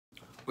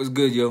What's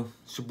good, yo?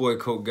 It's your boy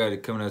Coach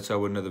Gotti coming at y'all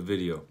with another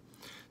video.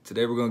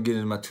 Today we're going to get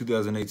into my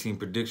 2018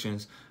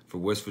 predictions for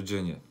West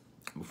Virginia.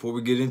 Before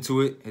we get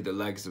into it, hit the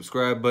like and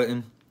subscribe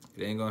button.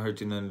 It ain't going to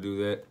hurt you nothing to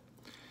do that.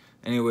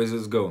 Anyways,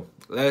 let's go.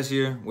 Last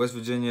year, West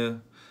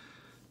Virginia,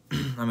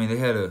 they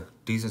had a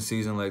decent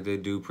season like they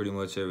do pretty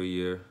much every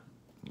year.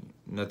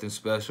 Nothing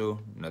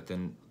special,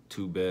 nothing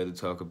too bad to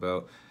talk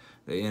about.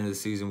 They ended the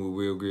season with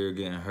Will Greer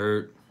getting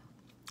hurt.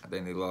 I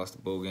think they lost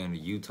the bowl game to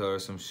Utah or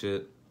some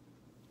shit.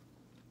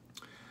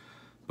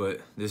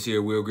 But this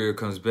year, Will Greer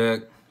comes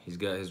back. He's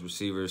got his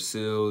receivers,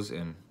 Sills,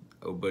 and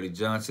old buddy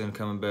Johnson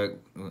coming back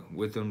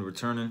with him,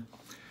 returning.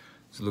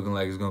 It's looking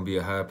like it's going to be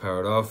a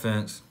high-powered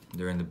offense.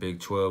 They're in the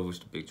Big 12, which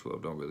the Big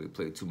 12 don't really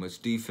play too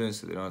much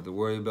defense, so they don't have to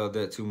worry about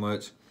that too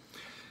much.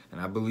 And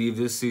I believe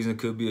this season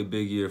could be a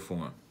big year for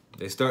them.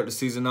 They start the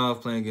season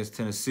off playing against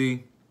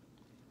Tennessee.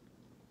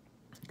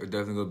 They're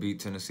definitely going to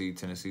beat Tennessee.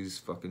 Tennessee's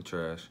fucking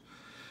trash.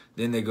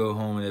 Then they go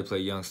home and they play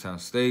Youngstown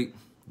State.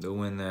 They'll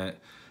win that.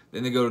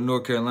 Then they go to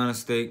North Carolina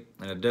State,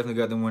 and I definitely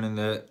got them winning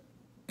that.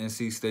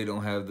 NC State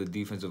don't have the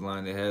defensive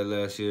line they had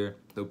last year.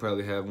 They'll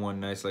probably have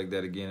one nice like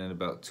that again in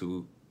about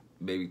 2,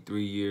 maybe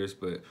 3 years,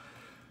 but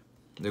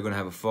they're going to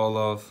have a fall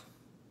off.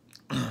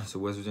 So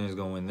West Virginia's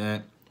going to win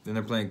that. Then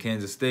they're playing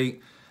Kansas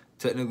State.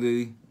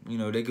 Technically,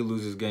 they could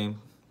lose this game,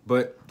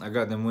 but I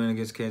got them winning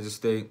against Kansas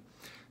State.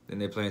 Then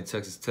they're playing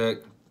Texas Tech.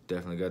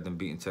 Definitely got them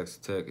beating Texas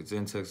Tech. It's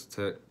in Texas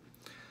Tech.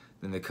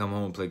 Then they come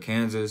home and play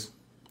Kansas.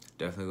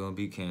 Definitely going to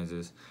beat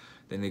Kansas.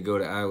 Then they go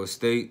to Iowa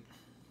State.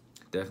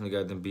 Definitely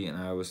got them beating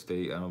Iowa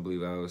State. I don't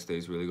believe Iowa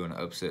State's really going to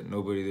upset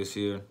nobody this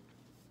year.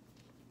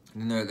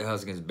 Then they're at the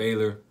house against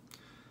Baylor.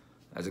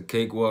 That's a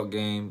cakewalk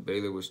game.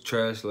 Baylor was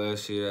trash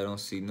last year. I don't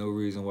see no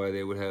reason why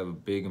they would have a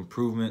big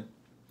improvement.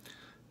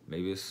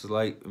 Maybe a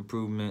slight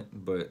improvement,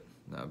 but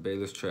nah,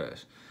 Baylor's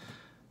trash.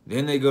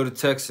 Then they go to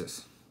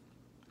Texas.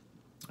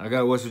 I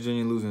got West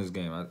Virginia losing this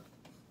game.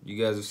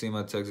 You guys have seen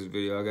my Texas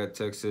video. I got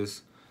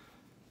Texas.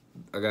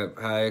 I got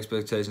high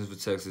expectations for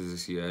Texas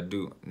this year. I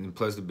do. And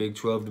plus, the Big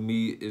 12 to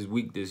me is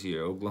weak this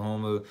year.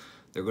 Oklahoma,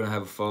 they're going to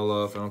have a fall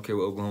off. I don't care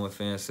what Oklahoma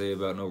fans say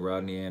about no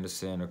Rodney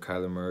Anderson or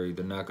Kyler Murray.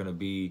 They're not going to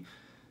be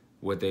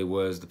what they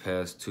was the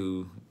past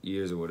 2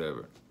 years or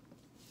whatever.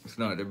 It's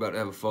not. They're about to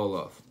have a fall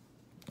off.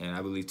 And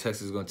I believe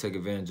Texas is going to take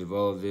advantage of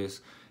all of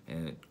this.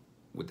 And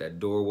with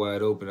that door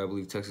wide open, I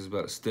believe Texas is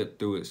about to step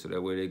through it so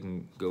that way they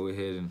can go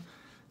ahead and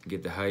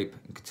get the hype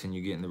and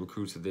continue getting the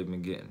recruits that they've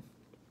been getting.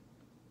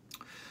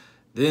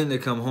 Then they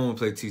come home and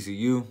play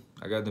TCU.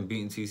 I got them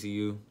beating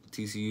TCU.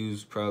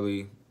 TCU's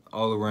probably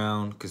all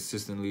around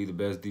consistently the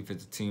best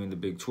defensive team in the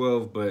Big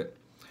 12, but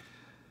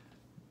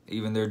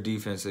even their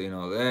defense ain't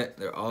all that.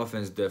 Their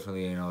offense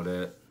definitely ain't all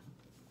that.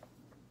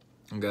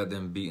 I got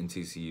them beating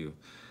TCU.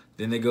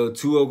 Then they go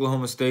to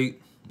Oklahoma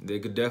State. They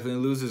could definitely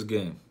lose this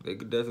game. They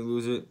could definitely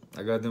lose it.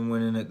 I got them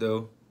winning it,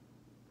 though.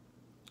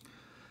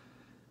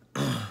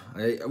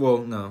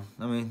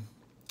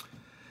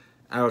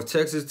 Out of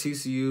Texas,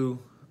 TCU,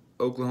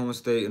 Oklahoma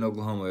State, and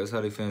Oklahoma. That's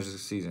how they finish the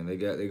season. They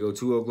go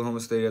to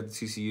Oklahoma State after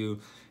TCU,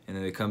 and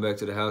then they come back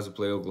to the house to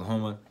play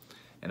Oklahoma.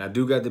 And I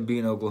do got them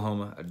beating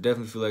Oklahoma. I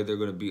definitely feel like they're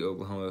going to beat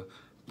Oklahoma.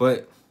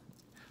 But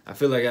I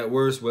feel like at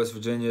worst, West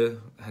Virginia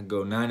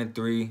go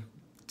 9-3,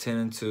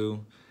 10-2.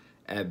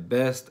 At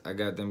best, I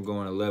got them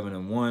going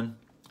 11-1,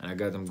 and I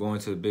got them going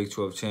to the Big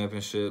 12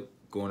 championship,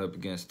 going up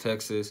against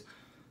Texas.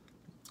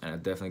 And I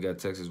definitely got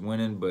Texas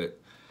winning, but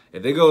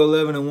if they go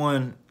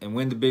 11-1 and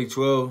win the Big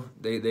 12,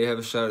 they have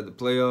a shot at the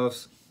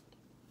playoffs.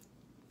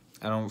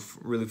 I don't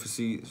really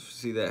foresee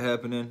that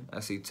happening. I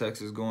see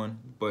Texas going,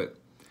 but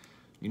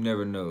you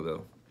never know,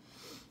 though.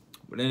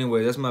 But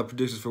anyway, that's my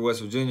predictions for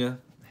West Virginia.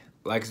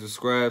 Like and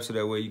subscribe so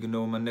that way you can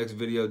know when my next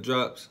video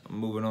drops. I'm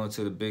moving on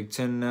to the Big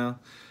 10 now.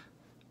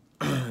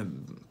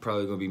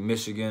 Probably going to be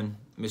Michigan,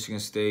 Michigan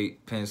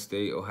State, Penn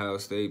State, Ohio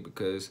State,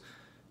 because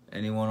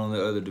anyone on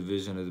the other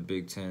division of the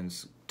Big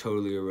 10's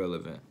totally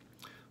irrelevant.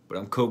 But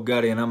I'm Coach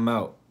Gotti, and I'm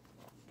out.